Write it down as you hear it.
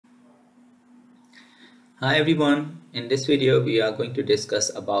Hi everyone, in this video we are going to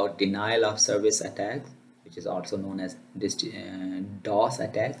discuss about denial of service attacks, which is also known as DoS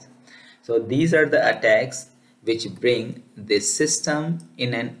attacks. So these are the attacks which bring the system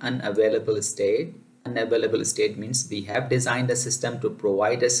in an unavailable state. Unavailable state means we have designed the system to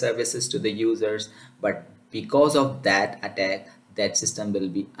provide the services to the users, but because of that attack, that system will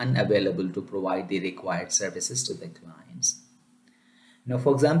be unavailable to provide the required services to the clients. Now,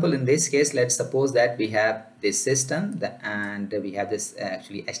 for example, in this case, let's suppose that we have this system and we have this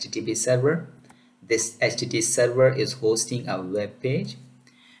actually HTTP server. This HTTP server is hosting a web page,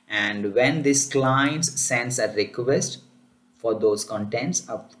 and when this client sends a request for those contents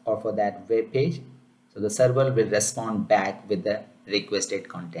or for that web page, so the server will respond back with the requested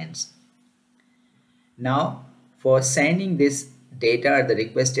contents. Now, for sending this data or the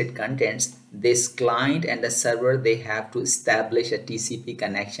requested contents, this client and the server, they have to establish a TCP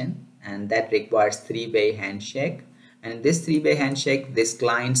connection, and that requires three-way handshake. And in this three-way handshake, this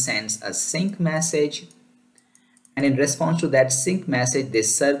client sends a sync message, and in response to that sync message,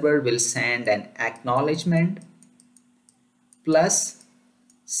 this server will send an acknowledgement plus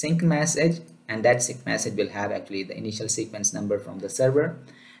sync message, and that sync message will have actually the initial sequence number from the server.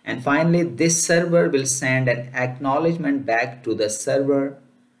 And finally, this server will send an acknowledgement back to the server,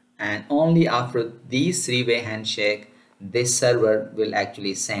 and only after these three-way handshake, this server will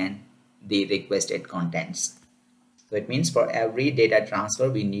actually send the requested contents. So it means for every data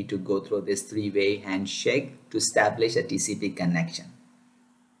transfer, we need to go through this three-way handshake to establish a TCP connection.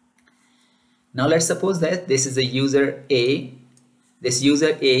 Now let's suppose that this is a user A. This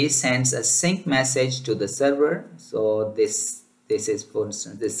user A sends a sync message to the server. So this is, for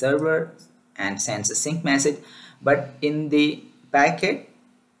instance, the server, and sends a sync message, but in the packet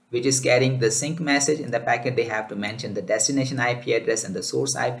which is carrying the sync message, in the packet they have to mention the destination IP address and the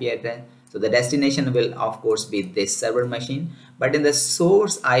source IP address. So the destination will of course be this server machine, but in the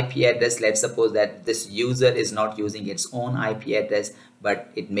source IP address, let's suppose that this user is not using its own IP address, but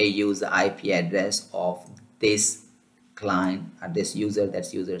it may use the IP address of this client or this user,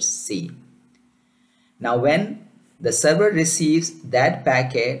 that's user C. Now when the server receives that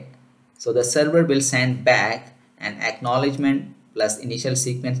packet, so the server will send back an acknowledgement plus initial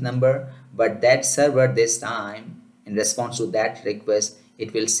sequence number, but that server this time, in response to that request,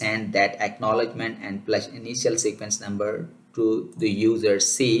 it will send that acknowledgement and plus initial sequence number to the user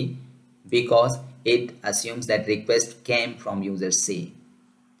C, because it assumes that request came from user C.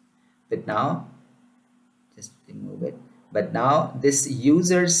 But now, just remove it. But now this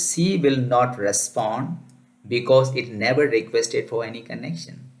user C will not respond because it never requested for any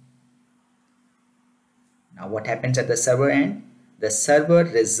connection. Now what happens at the server end? The server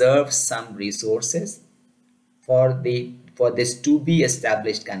reserves some resources for this to be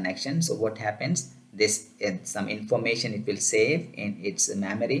established connection. So what happens? This some information it will save in its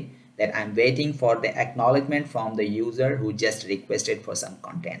memory, that I'm waiting for the acknowledgement from the user who just requested for some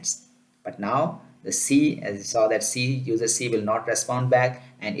contents. But now the C, as you saw, that user C will not respond back,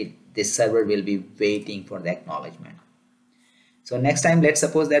 and this server will be waiting for the acknowledgement. So next time, let's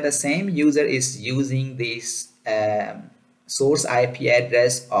suppose that the same user is using this source IP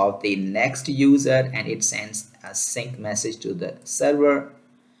address of the next user, and it sends a sync message to the server,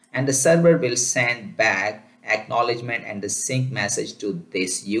 and the server will send back acknowledgement and the sync message to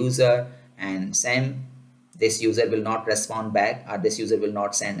this user, and this user will not respond back, or this user will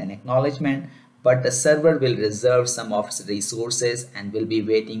not send an acknowledgement, but the server will reserve some of its resources and will be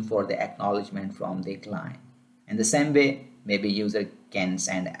waiting for the acknowledgement from the client. In the same way, maybe user can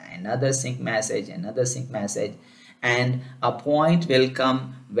send another sync message, and a point will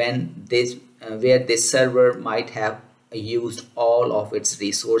come when where this server might have used all of its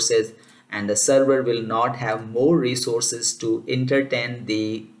resources, and the server will not have more resources to entertain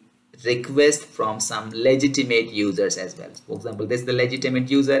the request from some legitimate users as well. For example, this is the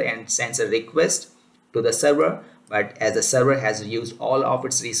legitimate user and sends a request to the server, but as the server has used all of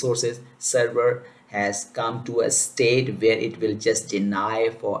its resources, server has come to a state where it will just deny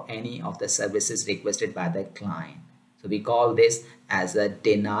for any of the services requested by the client. So we call this as a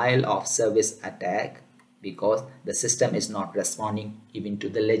denial of service attack, because the system is not responding even to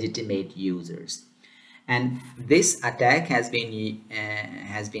the legitimate users. And this attack has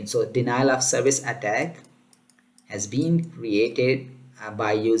been so denial of service attack has been created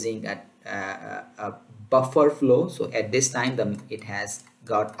by using a buffer flow. So at this time it has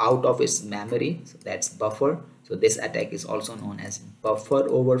got out of its memory, so that's buffer. So this attack is also known as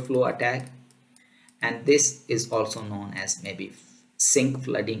buffer-overflow attack, and this is also known as maybe sync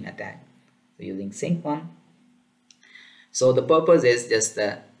flooding attack. So using sync one. So the purpose is just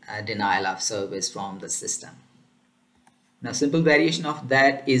denial of service from the system. Now, simple variation of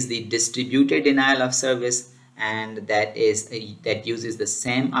that is the distributed denial of service, and that uses the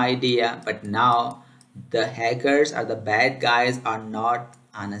same idea, but now the hackers or the bad guys are not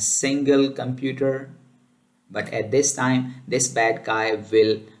on a single computer, but at this time this bad guy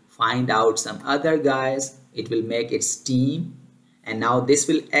will find out some other guys. It will make its team, and now this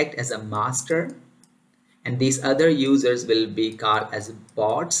will act as a master, and these other users will be called as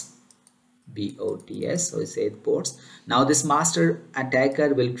bots, BOTS, so we say bots. Now this master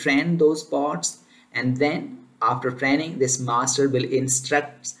attacker will train those bots, and then after training, this master will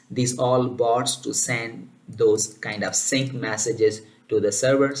instruct these all bots to send those kind of sync messages to the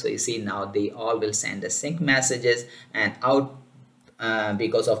server. So you see now they all will send the sync messages, and out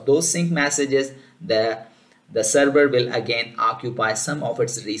because of those sync messages, the server will again occupy some of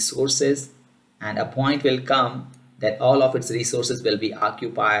its resources, and a point will come that all of its resources will be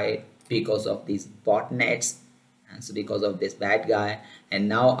occupied because of these botnets, and so because of this bad guy. And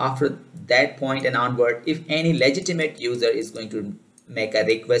now after that point and onward, if any legitimate user is going to make a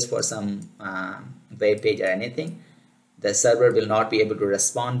request for some web page or anything, the server will not be able to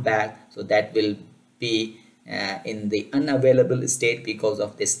respond back, so that will be in the unavailable state because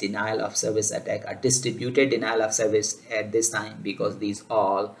of this denial of service attack, a distributed denial of service at this time, because these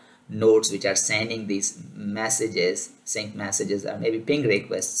all nodes which are sending these messages, sync messages, or maybe ping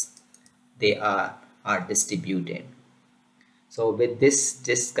requests, they are distributed. So with this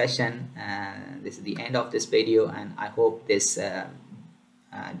discussion, this is the end of this video, and I hope this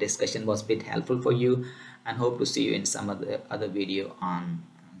discussion was a bit helpful for you, and hope to see you in some other video on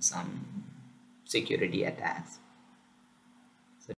some security attacks.